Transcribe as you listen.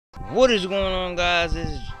What is going on, guys? This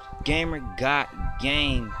is Gamer Got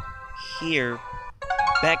Game here,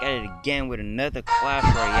 back at it again with another Clash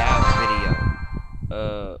Royale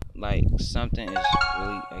video. Like something is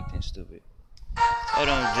really acting stupid. Hold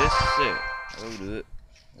on, just a sec.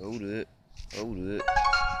 Hold up.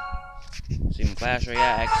 See, my Clash Royale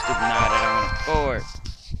acting stupid now that I'm on the board.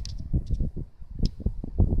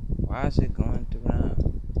 Why is it going through now?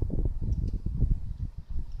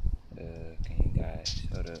 Can you guys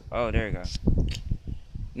hold up? Oh, there you go.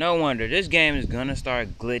 No wonder this game is gonna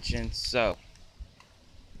start glitching. So,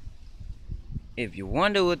 if you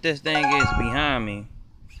wonder what this thing is behind me,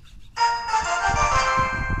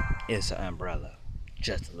 it's an umbrella.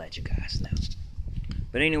 Just to let you guys know.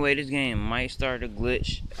 But anyway, this game might start to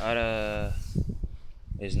glitch.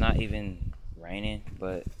 It's not even raining,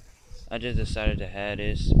 but I just decided to have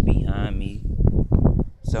this behind me.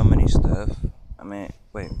 So many stuff. I mean,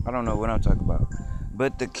 wait, I don't know what I'm talking about.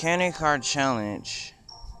 But the candy card challenge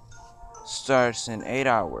starts in 8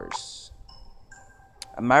 hours.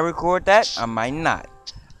 I might record that, I might not.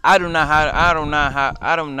 I do not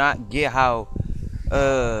get how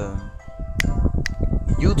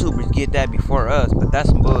YouTubers get that before us, but that's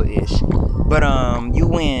some bull-ish. But you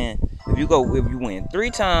win if you win 3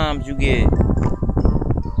 times, you get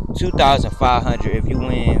 2,500. If you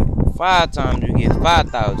win 5 times, you get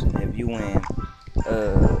 5,000. If you win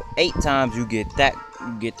 8 times, you get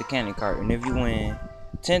the candy card. And if you win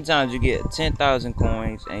 10 times, you get 10,000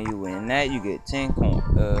 coins, and you win that, you get 10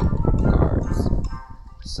 cards.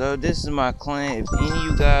 So this is my clan. If any of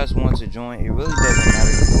you guys want to join, it really doesn't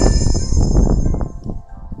matter.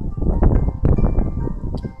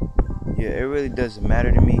 Yeah, it really doesn't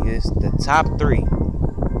matter to me. It's the top 3.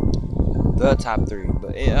 The top 3.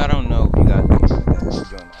 But I don't know if you guys can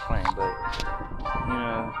join my clan, but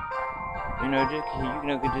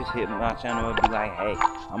you could just hit my channel and be like, hey,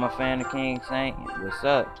 I'm a fan of King Saint. What's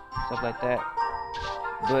up? Stuff like that.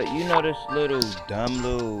 But you know this dumb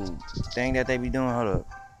little thing that they be doing? Hold up.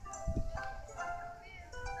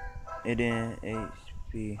 And then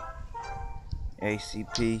HP,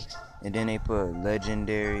 ACP, and then they put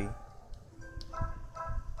legendary.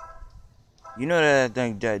 You know that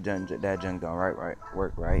junk don't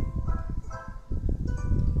work right.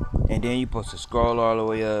 And then you supposed to scroll all the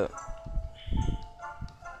way up.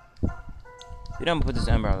 You don't put this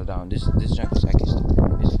umbrella down. This junk is acting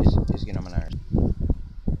stupid. It's getting on my nerves.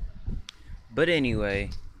 But anyway,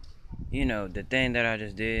 the thing that I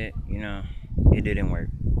just did, it didn't work.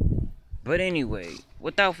 But anyway,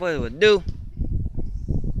 without further ado,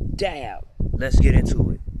 let's get into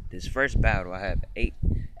it. This first battle, I have 8.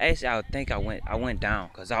 Actually, I think I went down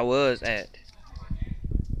because I was at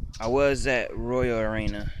Royal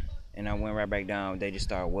Arena, and I went right back down. They just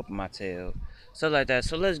started whooping my tail, stuff like that.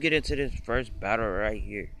 So let's get into this first battle right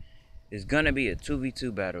here. It's gonna be a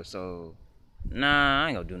 2v2 battle. So nah, I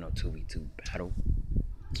ain't gonna do no 2v2 battle.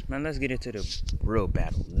 Man, let's get into the real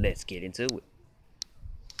battle. Let's get into it.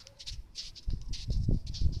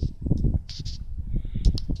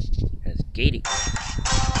 Let's get it.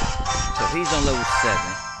 So he's on level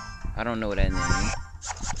 7. I don't know what that means.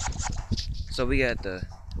 So we got the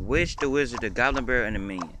Witch, the Wizard, the Goblin Bear, and the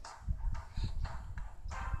Minion.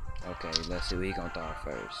 Okay, let's see what he gonna throw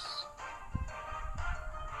first.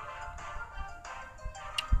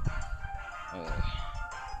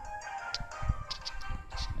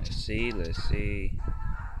 Let's see.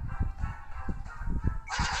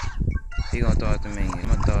 He gonna throw out the Minion. I'm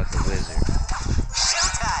gonna throw out the Wizard.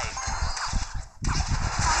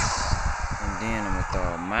 And then I'm gonna throw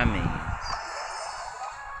out my Minions.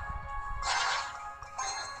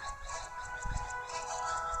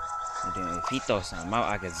 And then if he throws something out,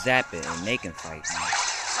 I can zap it and they can fight me.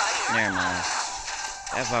 Never mind.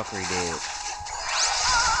 That Valkyrie dead.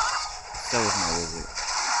 So is my Wizard.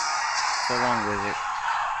 So long, Wizard.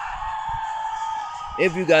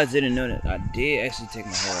 If you guys didn't know that, I did actually take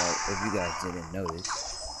my hair out. If you guys didn't notice.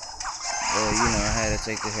 Well, I had to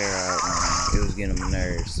take the hair out, man. It was getting on my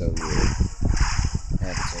nerves, so yeah. I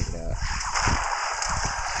had to take it out.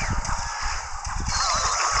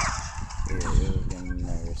 Yeah, it was getting on my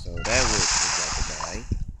nerves. So that witch was about to die.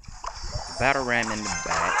 The battle ram in the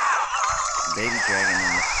back. Baby dragon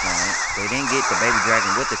in the front. They didn't get the baby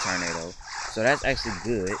dragon with the tornado. So that's actually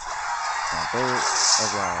good. My bird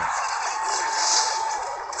of all.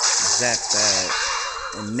 Zap that.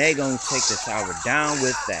 And they gonna take the tower down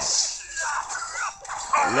with that.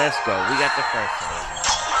 Let's go. We got the first tower.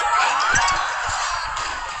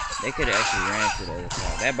 They could have actually ran to the other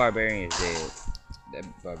side. That barbarian is dead. That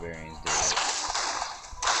barbarian is dead.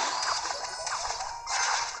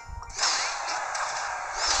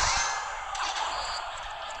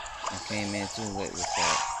 I came in too late with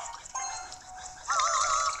that.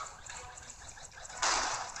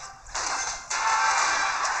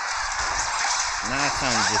 Now it's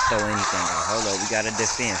time to just throw anything out. Hold up, we gotta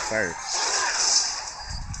defend first.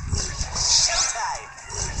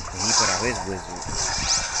 And he put out his wizard.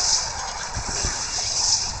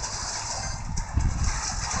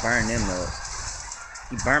 Burn them up.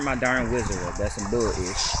 He burnt my darn wizard up. That's some bull-ish.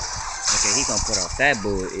 Okay, he gonna put off that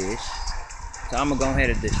bull-ish. So I'm gonna go ahead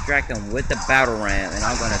and distract him with the battle ram, and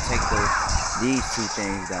I'm gonna take these two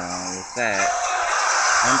things down with that.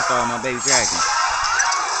 I'm gonna throw my baby dragon.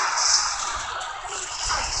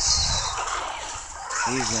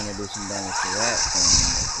 He's gonna do some damage to that thing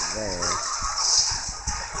there.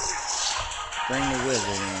 Bring the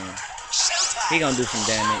wizard in. He gonna do some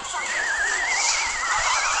damage.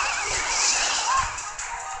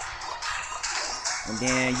 And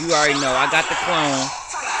then you already know I got the clone.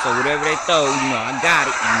 So whatever they throw, you know, I got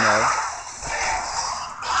it, you know.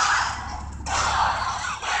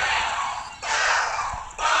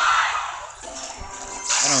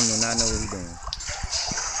 I don't know, not know what he's doing.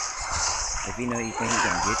 If you know you think he's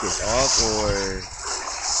gonna get this off, or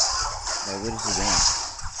like what is he doing?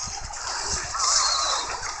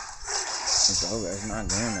 It's over, it's not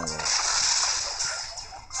going nowhere.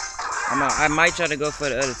 I might try to go for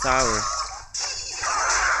the other tower.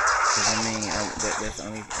 Cause I mean, that's the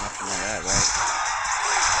only option I got, right?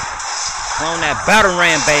 Clone that battle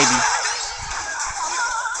ram, baby.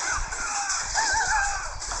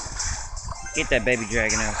 Get that baby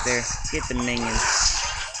dragon out there. Get the minions.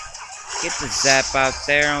 Get the zap out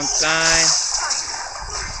there on time.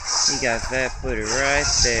 He got that, put it right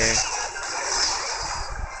there.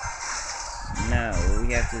 Now, what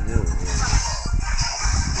we have to do is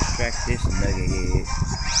distract this nugget head.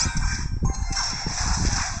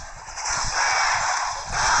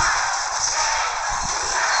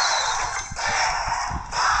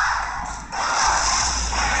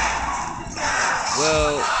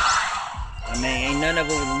 Well, I mean, ain't none of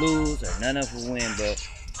us would lose or none of us would win, but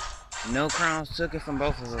no crowns took it from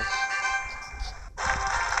both of us.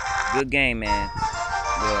 Good game, man.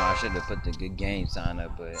 Well, I should have put the good game sign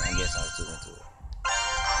up, but I guess I was too into it.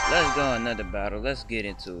 Let's go another battle. Let's get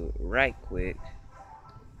into it right quick.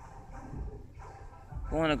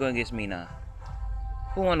 Who wanna go against me now?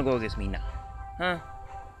 Who wanna go against me now? Huh?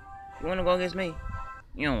 You wanna go against me?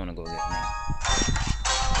 You don't wanna go against me.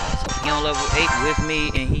 He on level 8 with me,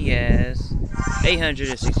 and he has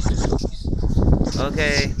 862 rupees.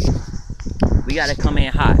 Okay, we gotta come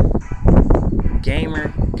in hot.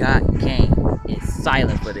 Gamer got game. It's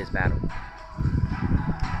silent for this battle.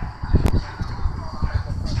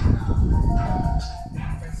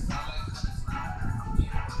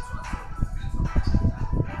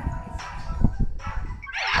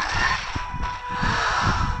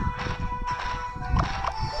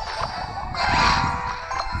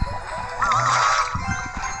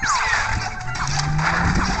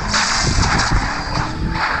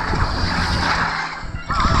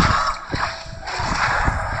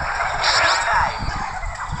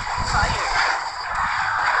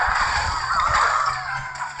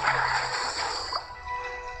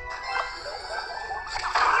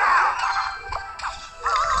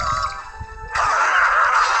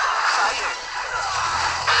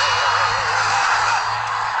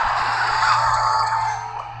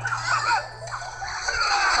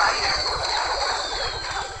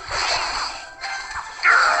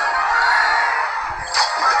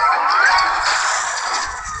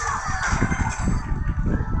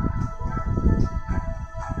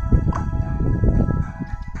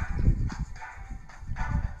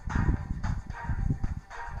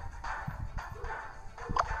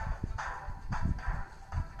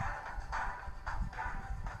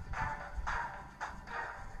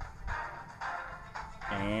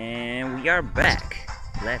 And we are back.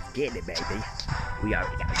 Let's get it, baby. We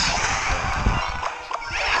already got it.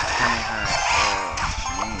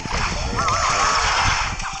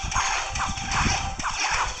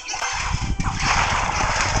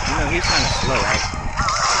 You know, he's kind of slow, right?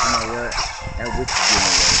 You know what? That witch is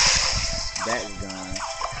getting away. That is gone.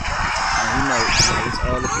 And you know, it's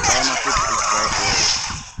all my pictures is right there.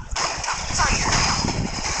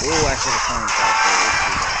 Oh, I should have come back there. Let's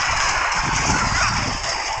see that.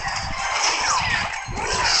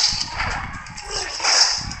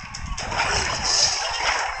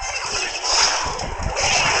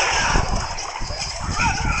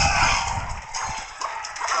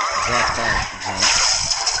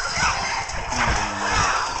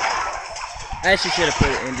 I actually should have put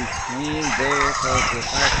it in between there, because the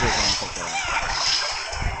fire quick won't take that out.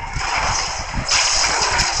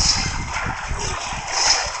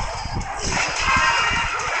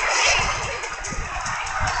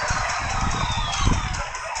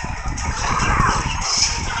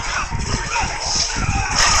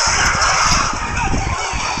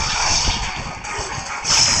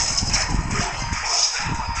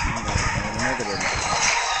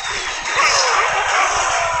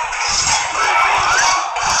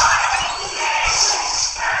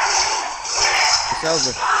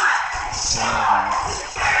 over.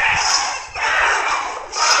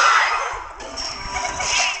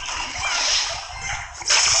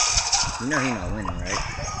 You know he not winning, right?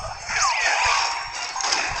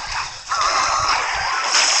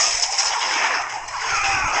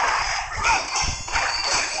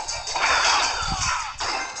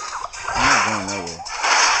 I'm not going nowhere.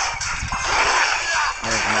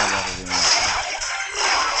 There's no level doing that.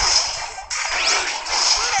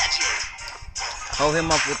 Hold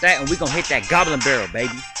him up with that, and we gonna hit that goblin barrel,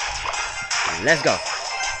 baby. Let's go.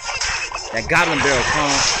 That goblin barrel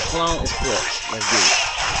clone is clutch. Let's get it.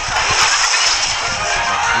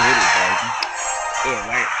 Let's get it, baby. Yeah,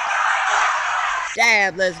 right.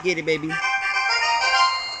 Dab, let's get it, baby. We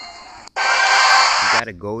got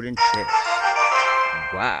a golden chest.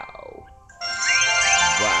 Wow.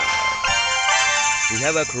 Wow. We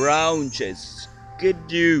have a crown chest. Good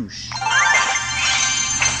douche.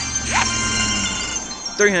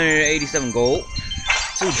 387 gold.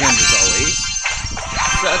 2 gems as always.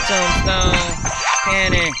 Tombstone,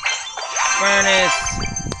 cannon, furnace,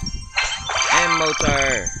 and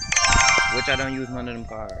motor. Which I don't use none of them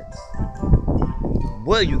cards.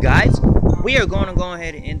 Well, you guys, we are going to go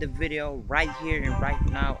ahead and end the video right here and right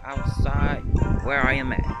now outside where I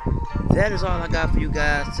am at. That is all I got for you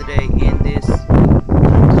guys today in this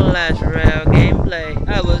Clash Royale gameplay.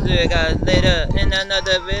 I will see you guys later in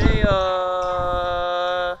another video.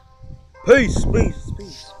 Peace, peace.